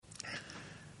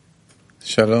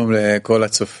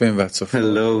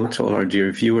Hello to all our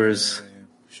dear viewers.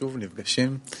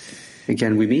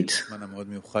 Again, we meet for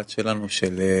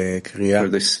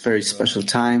this very special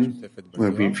time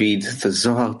where we read the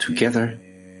Zohar together.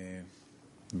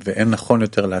 And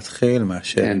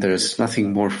there's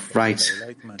nothing more right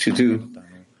to do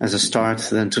as a start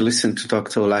than to listen to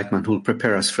Dr. Leitman, who will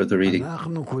prepare us for the reading.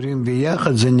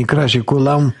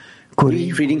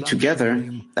 We reading together,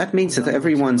 that means that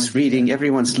everyone's reading,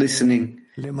 everyone's listening,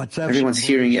 everyone's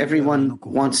hearing, everyone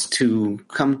wants to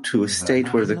come to a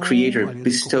state where the Creator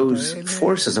bestows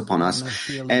forces upon us.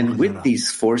 And with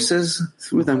these forces,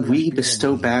 through them, we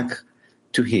bestow back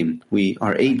to Him. We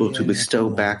are able to bestow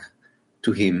back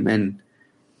to Him and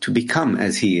to become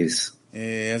as He is.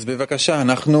 Okay,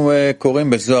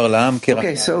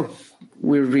 so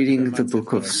we're reading the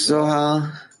Book of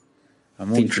Zohar,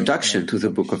 the introduction to the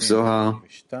Book of Zohar.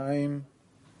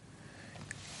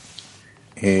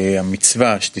 Article,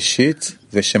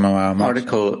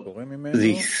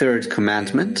 the third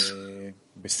commandment,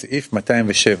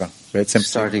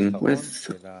 starting with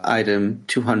item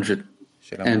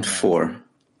 204.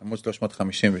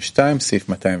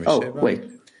 Oh, wait.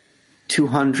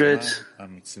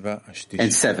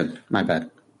 207, my bad.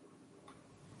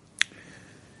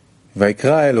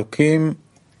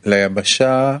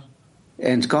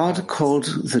 And God called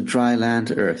the dry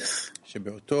land earth.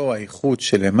 In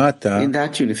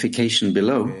that unification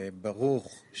below,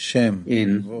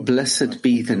 in blessed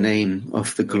be the name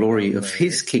of the glory of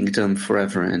His kingdom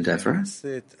forever and ever,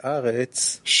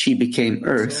 she became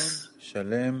earth,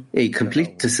 a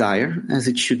complete desire as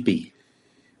it should be.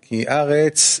 For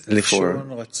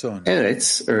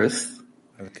Eretz, earth,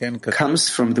 comes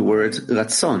from the word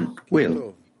ratzon,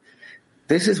 will.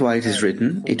 This is why it is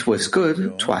written, it was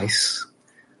good twice,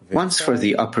 once for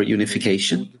the upper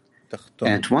unification,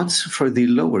 and once for the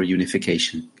lower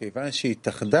unification. Since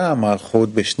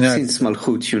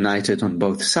Malchut united on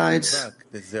both sides,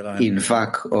 in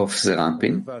Vak of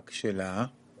Zerampin,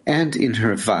 and in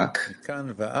her Vak,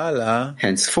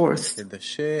 henceforth,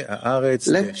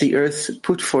 let the earth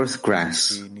put forth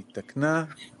grass,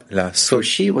 for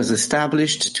she was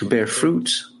established to bear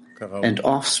fruit and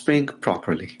offspring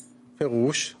properly.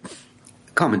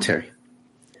 Commentary.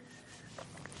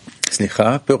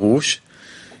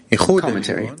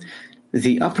 Commentary.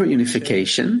 The upper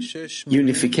unification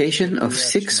of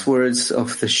 6 words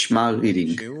of the Shema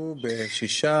reading,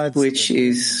 which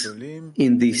is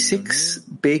in the 6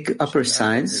 big upper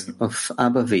sides of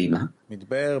Abba Ve'ima,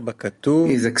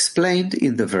 is explained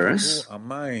in the verse,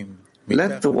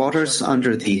 let the waters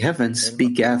under the heavens be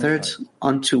gathered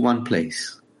unto one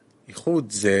place.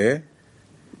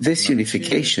 This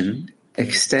unification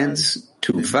extends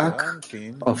to Vak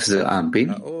of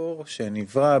Zerampin,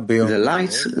 the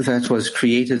light that was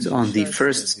created on the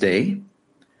first day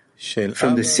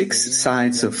from the 6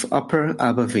 sides of upper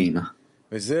Abba Ve'ima.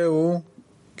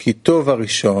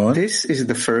 This is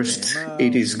the first,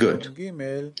 it is good,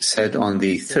 said on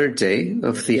the 3rd day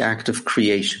of the act of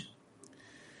creation.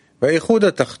 The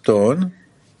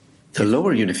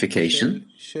lower unification,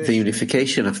 the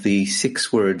unification of the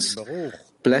 6 words,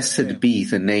 blessed be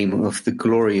the name of the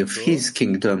glory of His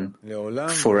kingdom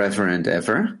forever and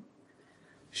ever,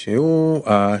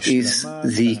 is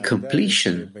the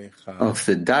completion of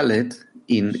the Dalet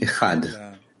in Echad.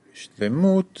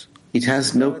 It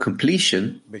has no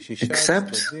completion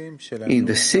except in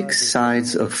the 6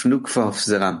 sides of Nukva of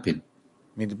Zerampin.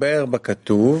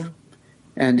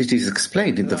 And it is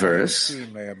explained in the verse,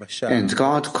 and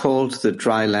God called the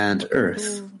dry land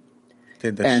earth.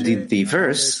 And in the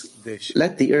verse,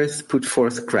 let the earth put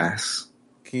forth grass.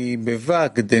 This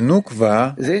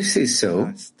is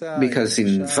so because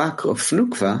in Vak of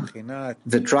Nukva,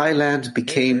 the dry land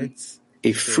became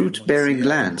a fruit-bearing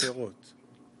land.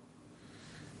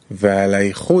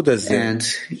 And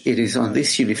it is on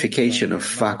this unification of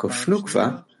Vak of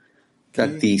Nukva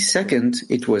that the second,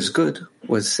 it was good,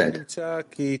 was said.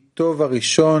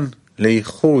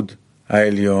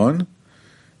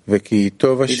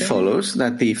 It follows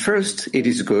that the first, it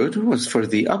is good, was for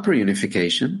the upper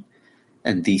unification,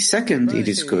 and the second, it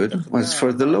is good, was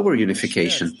for the lower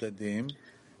unification.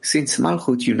 Since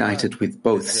Malchut united with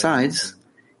both sides,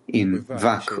 in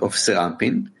Vak of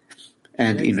Zerampin,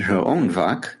 and in her own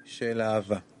Vak,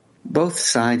 both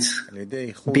sides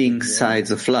being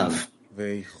sides of love,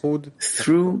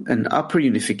 through an upper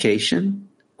unification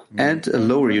and a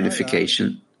lower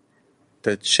unification.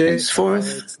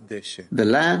 Henceforth, the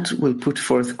land will put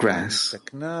forth grass,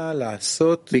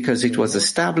 because it was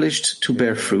established to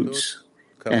bear fruit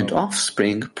and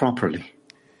offspring properly.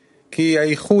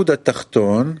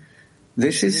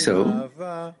 This is so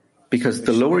because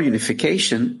the lower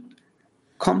unification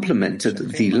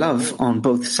complemented the love on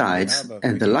both sides,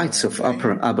 and the lights of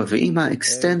upper Abba Ve'ima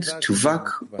extend to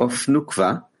Vak of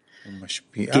Nukva,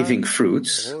 giving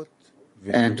fruits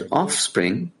and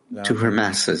offspring to her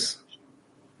masses,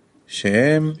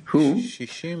 who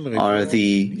are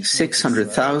the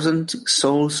 600,000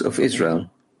 souls of Israel,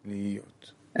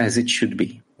 as it should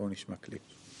be.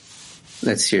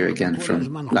 Let's hear again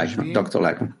from Dr.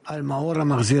 Leitman.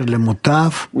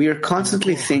 We are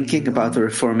constantly thinking about the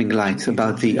reforming light,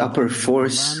 about the upper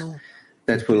force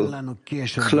that will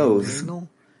clothe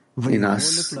in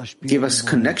us, give us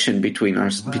connection between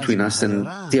us and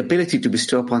the ability to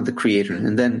bestow upon the Creator.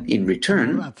 And then in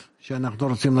return,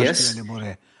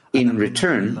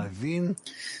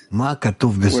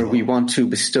 where we want to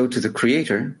bestow to the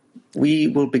Creator, we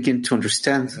will begin to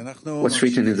understand what's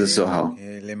written in the Zohar.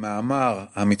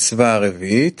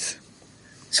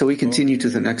 So we continue to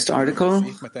the next article,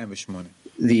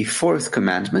 the fourth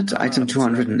commandment, item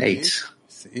 208.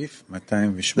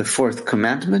 The fourth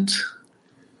commandment,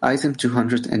 item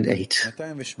 208.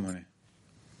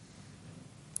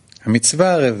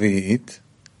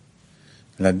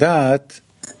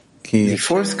 The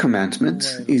fourth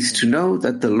commandment is to know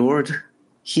that the Lord,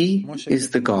 He is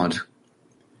the God.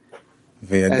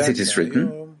 As it is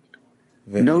written,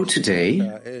 know today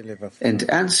and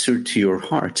answer to your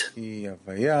heart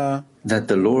that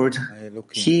the Lord,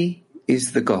 He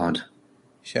is the God.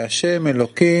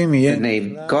 The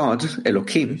name God,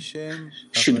 Elohim,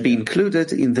 should be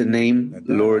included in the name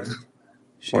Lord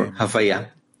or Havaya,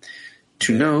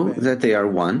 to know that they are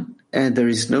one and there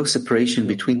is no separation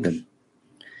between them.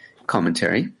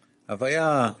 Commentary.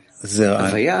 Havaya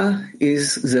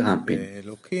is Zerampin,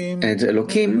 and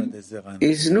Elohim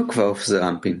is Nukva of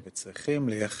Zerampin.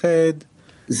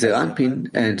 Zerampin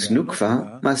and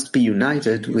Nukva must be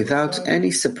united without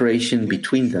any separation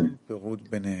between them,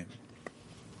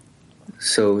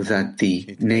 so that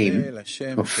the name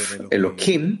of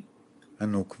Elohim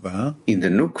in the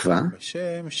Nukva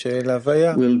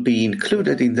will be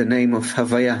included in the name of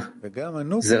Havaya,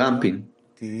 Zerampin,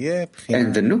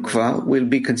 and the Nukva will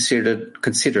be considered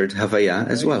Havaya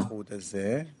as well.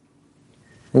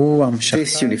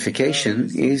 This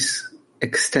unification is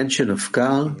extension of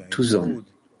Gal to Zon,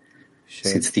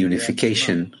 since the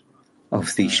unification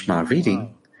of the Shema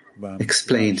reading,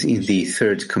 explained in the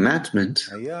third commandment,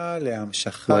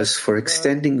 was for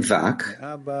extending Vak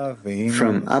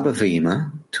from Abba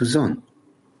Ve'ima to Zon.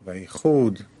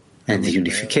 And the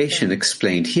unification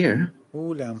explained here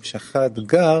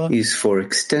is for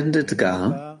extended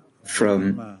Gal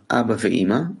from Abba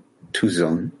Ve'ima to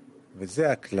Zon.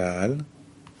 And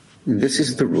this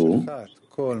is the rule.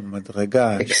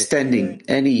 Extending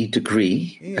any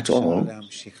degree at all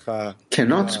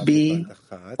cannot be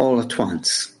all at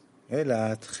once.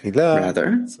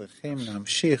 Rather,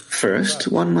 first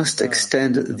one must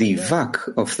extend the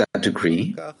Vak of that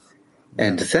degree,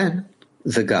 and then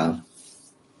the Gal.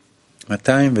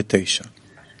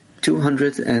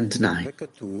 209.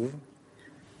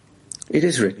 It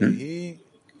is written,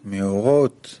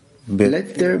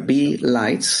 let there be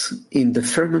lights in the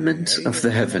firmament of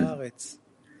the heaven,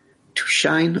 to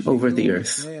shine over the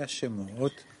earth.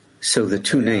 So the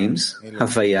two names,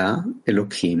 Havaya,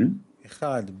 Elohim,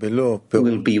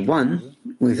 will be one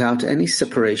without any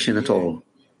separation at all.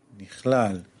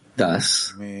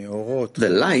 Thus, the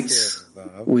lights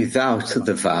without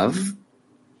the Vav,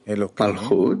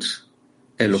 Malchut,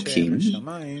 Elohim,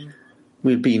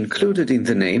 will be included in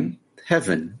the name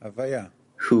Heaven,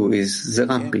 who is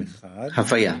Zerampin,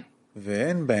 Havaya,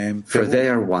 for they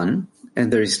are one,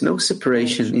 and there is no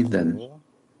separation in them.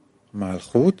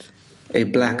 A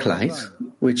black light,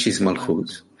 which is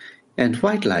Malchut, and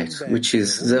white light, which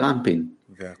is Zerampin.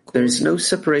 There is no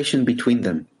separation between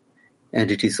them,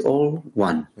 and it is all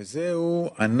one. This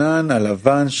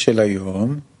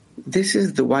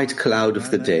is the white cloud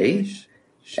of the day,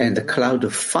 and the cloud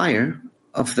of fire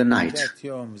of the night.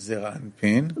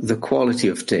 The quality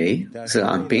of day,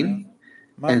 Zerampin,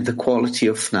 and the quality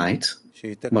of night,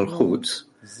 Malchut,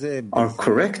 are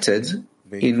corrected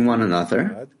in one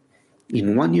another,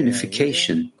 in one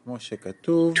unification,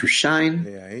 to shine,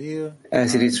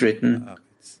 as it is written,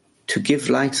 to give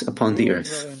light upon the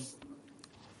earth.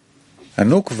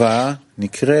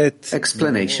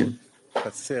 Explanation.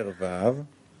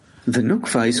 The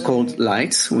Nukva is called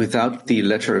lights without the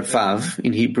letter Vav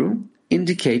in Hebrew,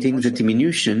 indicating the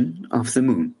diminution of the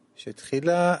moon.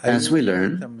 As we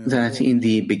learn that in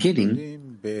the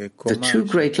beginning, the two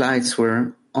great lights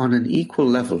were on an equal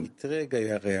level,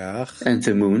 and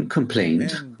the moon complained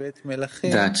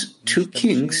that two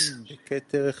kings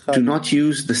do not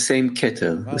use the same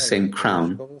keter, the same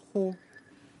crown,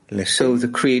 So the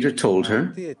Creator told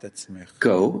her,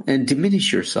 "Go and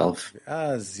diminish yourself."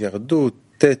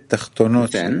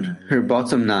 Then her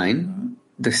bottom 9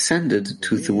 descended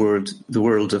to the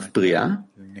world of Bria,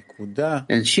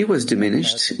 and she was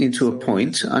diminished into a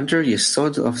point under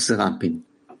Yesod of Zerampin.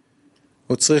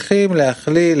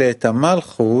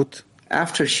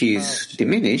 After she is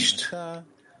diminished,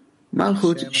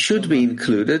 Malchut should be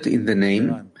included in the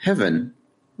name Heaven,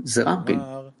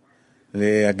 Zerampin,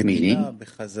 meaning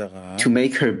to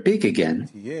make her big again,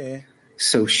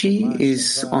 so she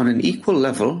is on an equal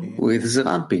level with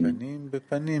Zerampin,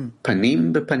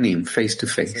 panim bepanim, face to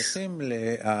face. The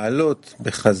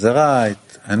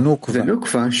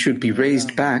Nukva should be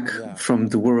raised back from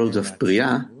the world of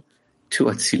Bria to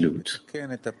Atzilut,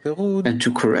 and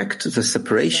to correct the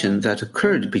separation that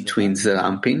occurred between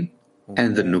Zerampin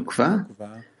and the Nukva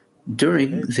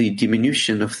during the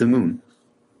diminution of the moon.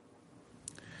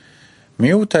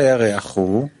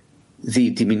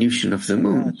 The diminution of the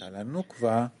moon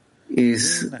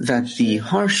is that the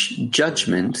harsh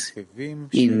judgment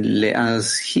in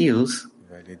Leah's heels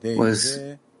was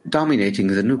dominating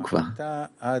the Nukva,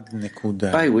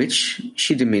 by which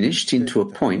she diminished into a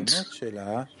point,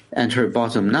 and her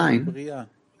bottom 9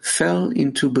 fell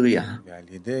into Bria.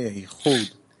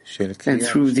 And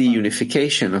through the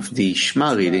unification of the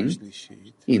Shema reading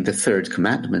in the third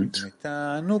commandment,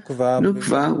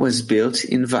 Nukva was built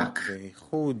in Vak.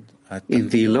 In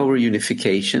the lower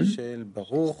unification,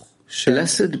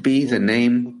 blessed be the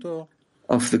name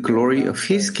of the glory of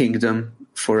His kingdom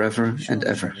forever and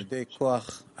ever.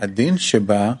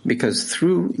 Because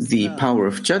through the power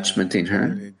of judgment in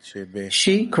her,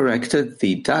 she corrected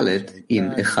the Dalet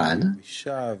in Echad,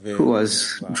 who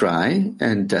was dry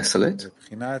and desolate,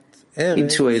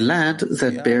 into a land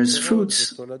that bears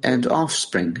fruits and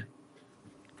offspring.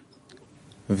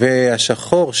 The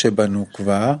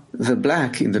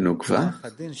black in the Nukva,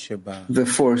 the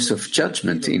force of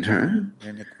judgment in her,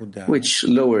 which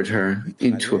lowered her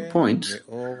into a point,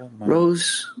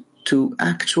 rose to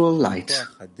actual light.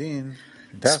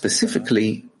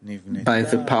 Specifically, by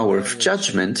the power of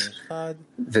judgment,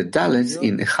 the Dalet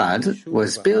in Echad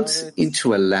was built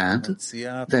into a land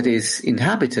that is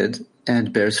inhabited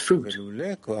and bears fruit.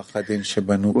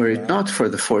 Were it not for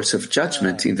the force of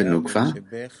judgment in the Nukva,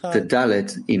 the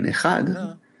Dalet in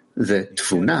Echad, the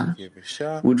Tvuna,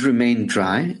 would remain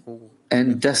dry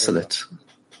and desolate.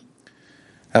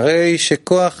 Thus,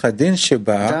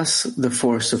 the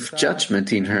force of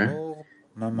judgment in her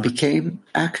became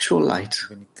actual light.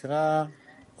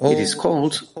 It is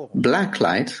called black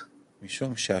light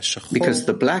because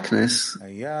the blackness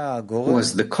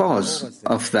was the cause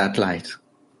of that light.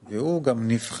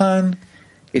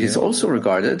 It is also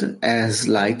regarded as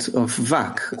light of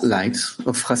Vak, light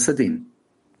of Chasadim.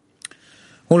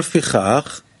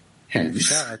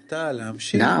 Hence,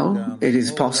 now it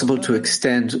is possible to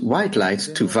extend white light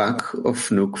to Vak of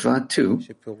Nukva too,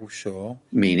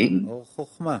 meaning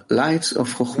light of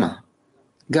Chokhmah,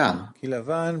 Gal,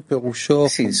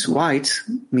 since white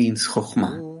means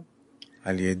Chokhmah.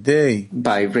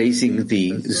 By raising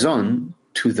the Zon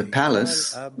to the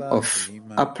palace of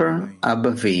Upper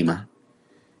Abba Ve'ima.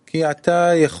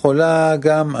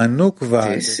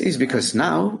 This is because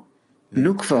now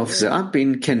Nukva of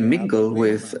Zerampin can mingle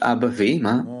with Abba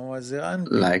Ve'ima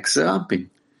like Zerampin,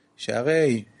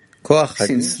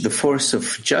 since the force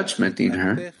of judgment in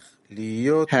her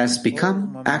has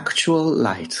become actual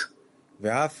light.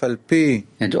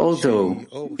 And although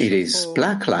it is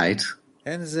black light,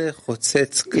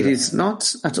 it is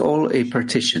not at all a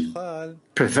partition,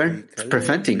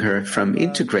 preventing her from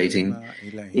integrating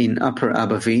in Upper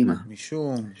Abba Ve'ima,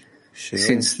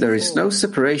 since there is no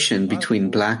separation between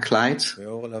black light,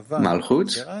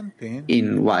 Malchut,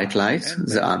 in white light,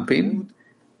 Zerampin,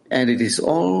 and it is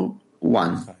all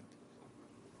one.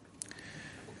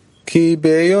 Since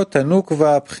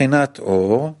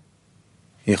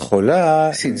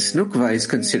Nukva is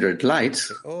considered light,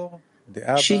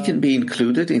 she can be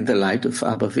included in the light of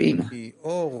Abba Ve'ima.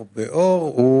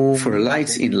 For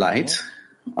lights in light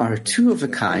are two of a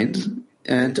kind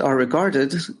and are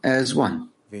regarded as one.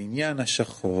 And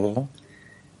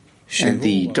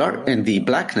the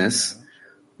blackness,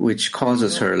 which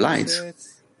causes her light,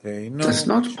 does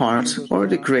not part or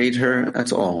degrade her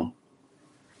at all.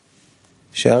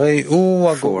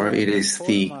 For it is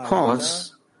the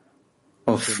cause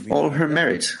of all her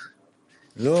merit,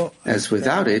 as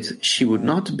without it she would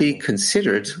not be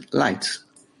considered light.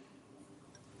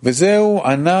 This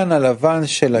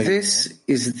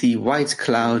is the white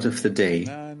cloud of the day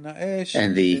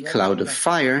and the cloud of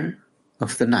fire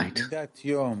of the night.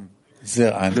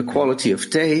 The quality of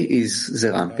day is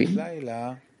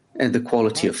Zerampin, and the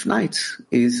quality of night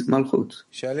is Malchut.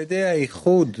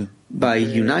 By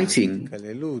uniting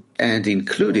and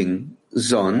including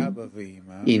Zon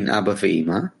in Abba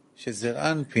Ve'ima,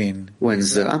 when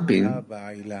Zer Anpin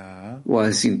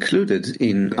was included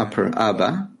in Upper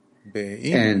Abba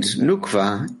and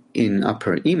Nukva in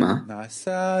Upper Ima,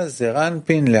 Zer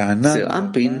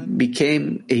Anpin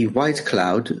became a white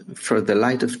cloud for the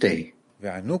light of day,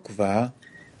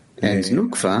 and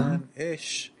Nukva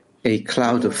a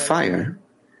cloud of fire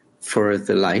for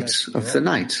the light of the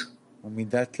night,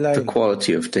 the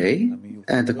quality of day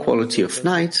and the quality of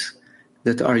night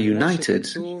that are united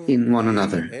in one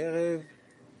another.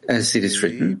 As it is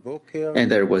written,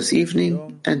 and there was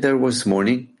evening and there was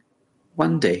morning,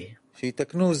 one day. They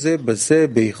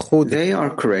are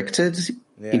corrected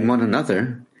in one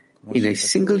another in a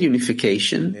single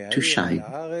unification to shine.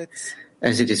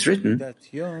 As it is written,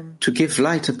 to give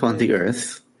light upon the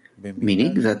earth,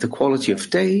 meaning that the quality of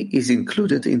day is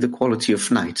included in the quality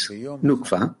of night,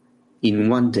 Nukva, in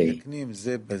one day.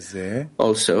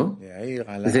 Also,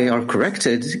 they are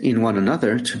corrected in one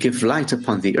another to give light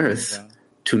upon the earth,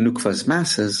 to Nukva's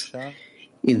masses,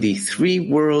 in the three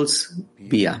worlds,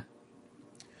 Bia.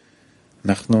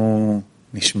 And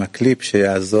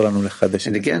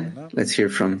again, let's hear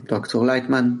from Dr.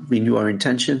 Leitman, renew our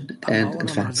intention and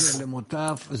advance. The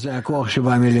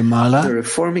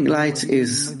reforming light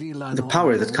is the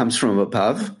power that comes from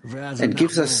above and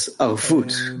gives us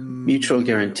avut, mutual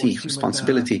guarantee,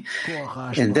 responsibility.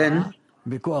 And then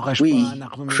we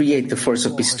create the force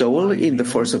of bestowal. In the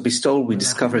force of bestowal, we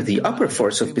discover the upper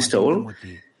force of bestowal.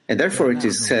 And therefore it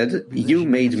is said, you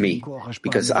made me.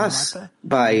 Because us,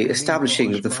 by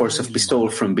establishing the force of bestowal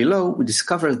from below, we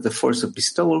discover the force of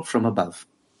bestowal from above.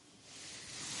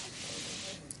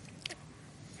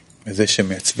 By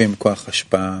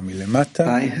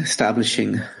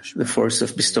establishing the force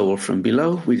of bestowal from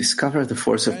below, we discover the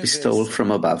force of bestowal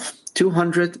from above.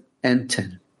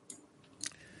 210.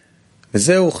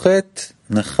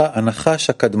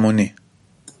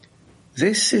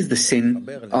 This is the sin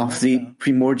of the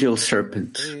primordial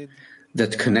serpent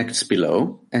that connects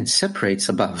below and separates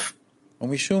above.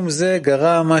 And for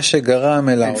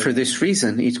this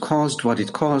reason, it caused what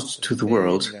it caused to the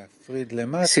world,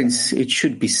 since it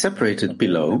should be separated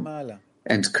below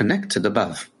and connected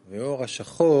above.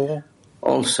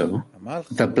 Also,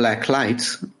 the black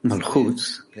light,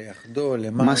 Malchut,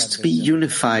 must be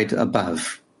unified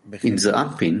above, in Zer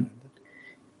Anpin,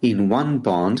 in one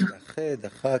bond,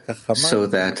 so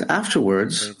that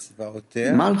afterwards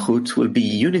Malchut will be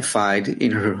unified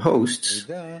in her hosts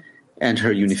and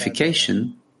her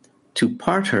unification to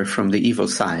part her from the evil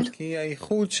side.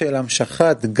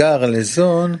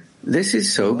 This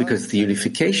is so because the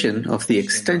unification of the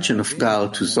extension of Gal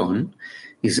to Zon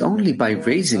is only by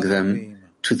raising them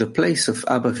to the place of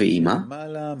Abba Ve'ima,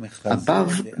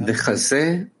 above the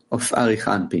Chazeh of Arich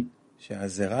Anpin.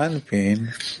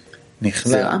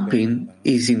 Zer Anpin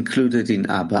is included in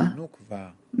Abba,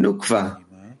 Nukva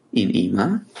in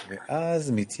Ima,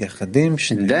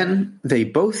 and then they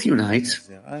both unite,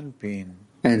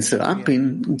 and Zer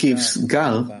Anpin gives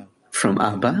Gal from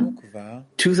Abba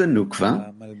to the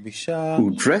Nukva,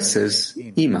 who dresses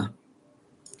Ima.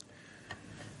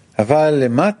 But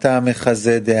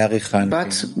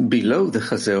below the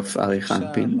Chazeh of Arich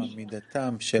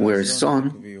Anpin, where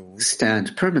Zon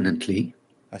stand permanently,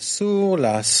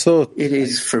 it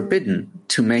is forbidden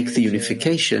to make the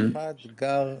unification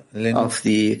of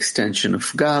the extension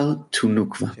of Gal to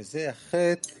Nukva,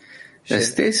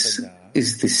 as this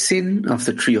is the sin of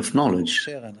the tree of knowledge,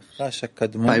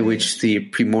 by which the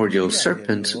primordial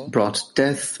serpent brought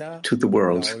death to the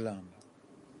world.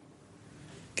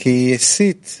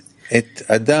 It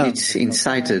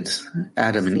incited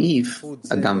Adam and Eve,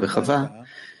 Adam v'Chava,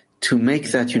 to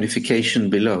make that unification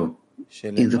below,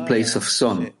 in the place of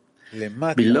Zon,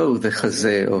 below the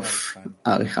Chazeh of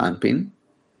Arich Anpin,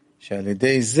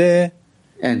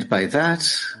 and by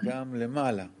that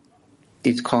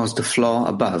it caused a flaw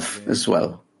above as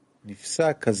well.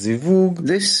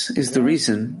 This is the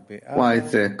reason why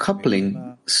the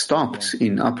coupling stopped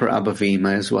in Upper Abba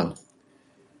Ve'ima as well.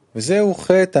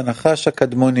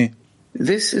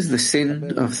 This is the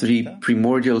sin of the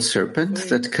primordial serpent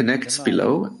that connects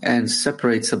below and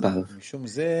separates above.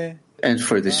 And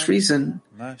for this reason,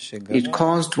 it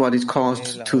caused what it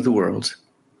caused to the world.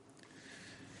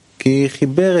 For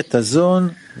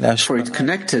it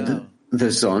connected the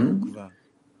Zon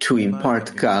to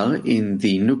impart Gal in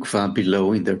the Nukva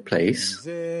below in their place.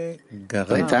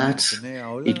 By that,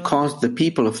 it caused the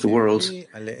people of the world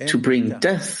to bring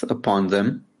death upon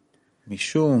them,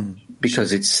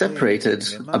 because it separated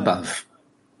above.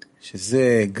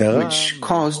 which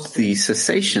caused the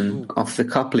cessation of the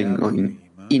coupling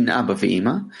in Abba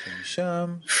Ve'ima,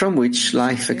 from which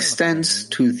life extends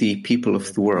to the people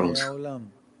of the world.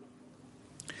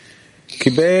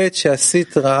 When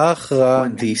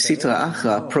the Sitra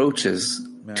Achra approaches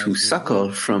to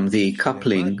suckle from the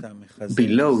coupling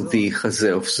below the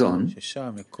Chazeh of Zon,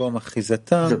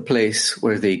 the place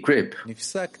where they grip, the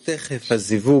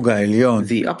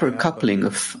upper coupling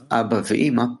of Abba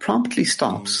Ve'ima promptly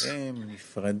stops,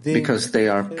 because they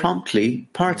are promptly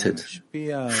parted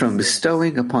from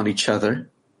bestowing upon each other,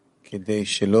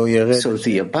 so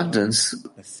the abundance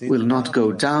will not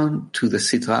go down to the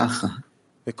Sitra Achra.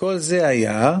 וכל זה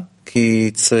היה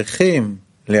כי צריכים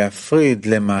להפריד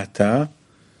למטה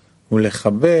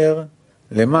ולחבר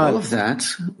למעלה. All of that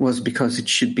was because it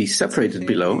should be separated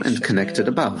below and connected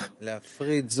above.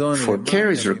 For care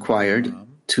is required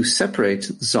to separate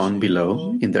Zon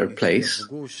below in their place,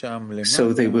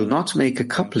 so they will not make a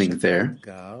coupling there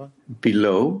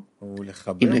below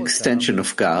in extension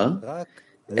of Gal,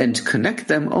 and connect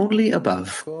them only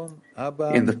above,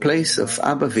 in the place of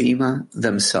Abba Ve'ima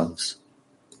themselves.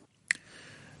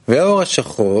 והאור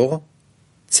השחור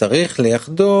צריך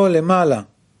ליחדו למעלה,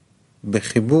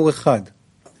 בחיבור אחד.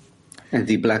 And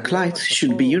the black light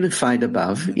should be unified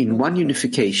above in one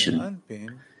unification,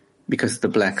 because the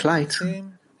black light,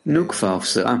 Nukva of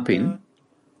Ze'anpin,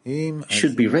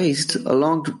 should be raised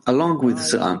along with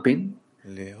Ze'anpin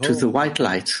to the white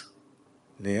light,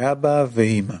 to Abba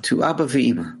Ve'ima,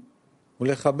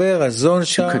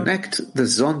 to connect the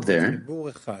Zon there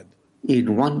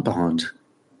in one bond.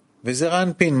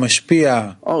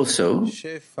 Also,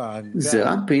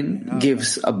 Ze'anpin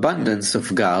gives abundance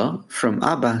of Gal from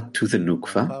Abba to the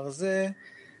Nukva,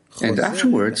 and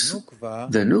afterwards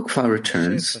the Nukva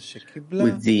returns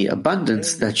with the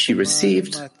abundance that she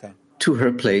received to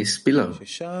her place below,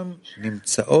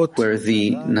 where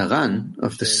the Naran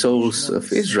of the souls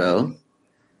of Israel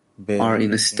are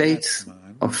in a state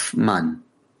of man.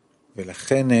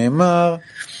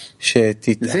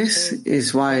 This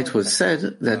is why it was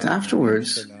said that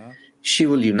afterwards she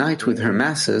will unite with her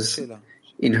masses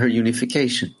in her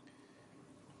unification.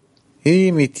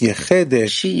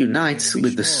 She unites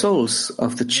with the souls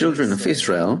of the children of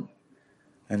Israel,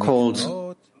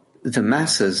 called the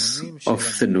masses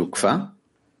of the Nukva,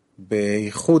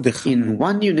 in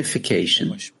one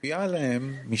unification,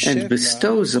 and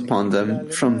bestows upon them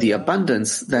from the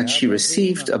abundance that she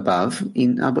received above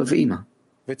in Abba Ve'ima.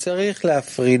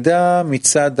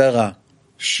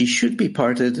 She should be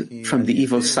parted from the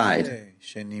evil side,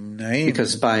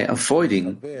 because by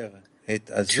avoiding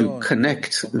to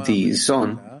connect the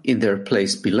Zon in their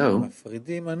place below,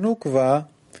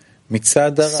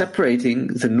 separating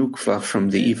the Nukva from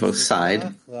the evil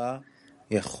side,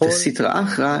 the Sitra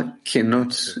Achra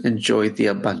cannot enjoy the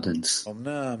abundance.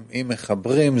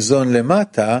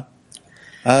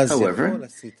 However,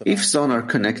 if Zon are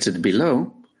connected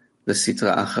below, the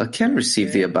Sitra Achra can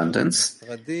receive the abundance.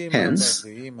 Hence,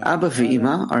 Abba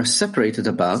Ve'ima are separated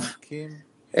above,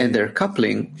 and their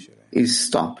coupling is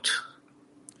stopped.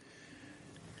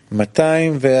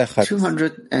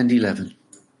 211.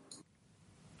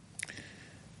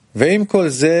 ועם כל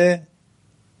זה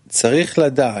צריך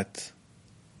לדעת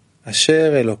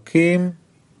אשר אלוקים.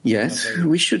 Yet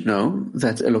we should know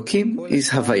that Elokim is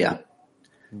Havaya,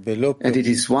 and it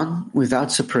is one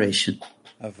without separation.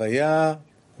 Havaya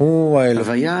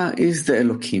is the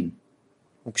Elokim.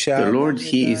 The Lord,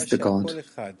 He is the God.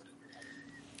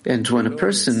 And when a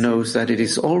person knows that it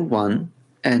is all one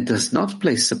and does not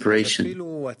place separation,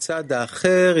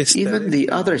 even the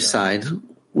other side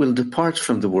will depart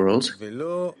from the world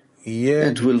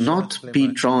and will not be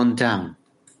drawn down.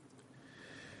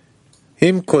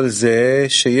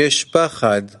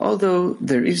 Although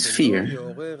there is fear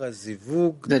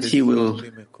that he will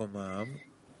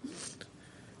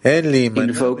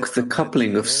invoke the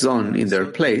coupling of Zon in their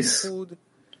place,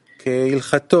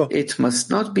 it must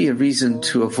not be a reason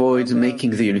to avoid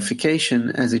making the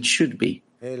unification as it should be,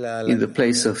 in the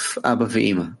place of Abba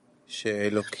Ve'ima.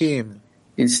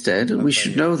 Instead, we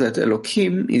should know that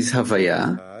Elokim is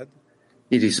Havaya,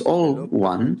 it is all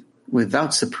one,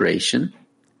 without separation,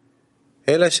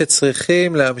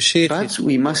 but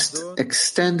we must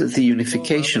extend the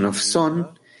unification of Zon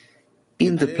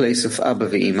in the place of Abba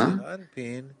Ve'ima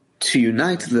to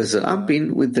unite the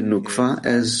Ze'anpin with the Nukva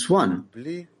as one,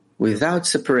 without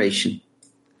separation.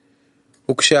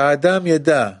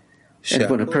 And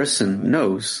when a person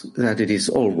knows that it is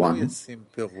all one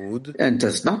and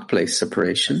does not place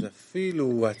separation,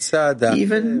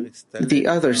 even the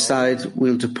other side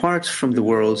will depart from the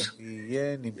world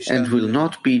and will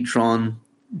not be drawn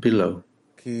below.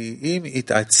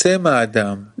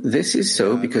 This is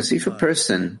so because if a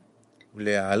person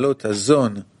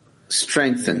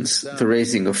strengthens the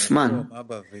raising of man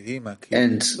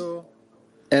and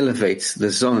elevates the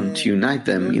zon to unite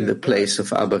them in the place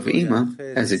of Abba Ve'ima,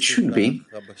 as it should be,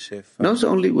 not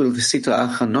only will the Sitra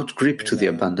Achra not grip to the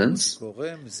abundance,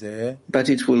 but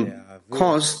it will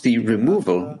cause the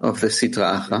removal of the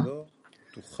Sitra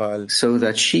Achra so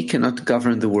that she cannot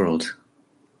govern the world.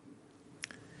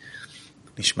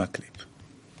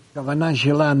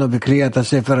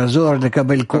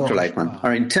 Dr. Leitman,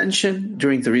 our intention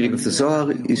during the reading of the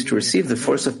Zohar is to receive the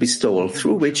force of bestowal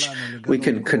through which we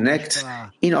can connect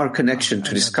in our connection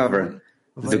to discover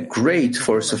the great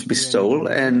force of bestowal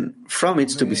and from it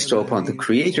to bestow upon the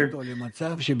Creator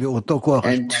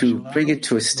and to bring it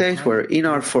to a state where in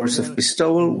our force of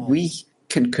bestowal we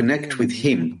can connect with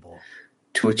Him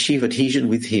to achieve adhesion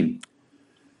with Him.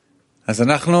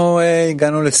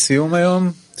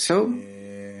 So,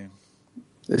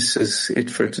 this is it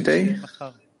for today,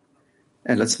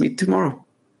 and let's meet tomorrow.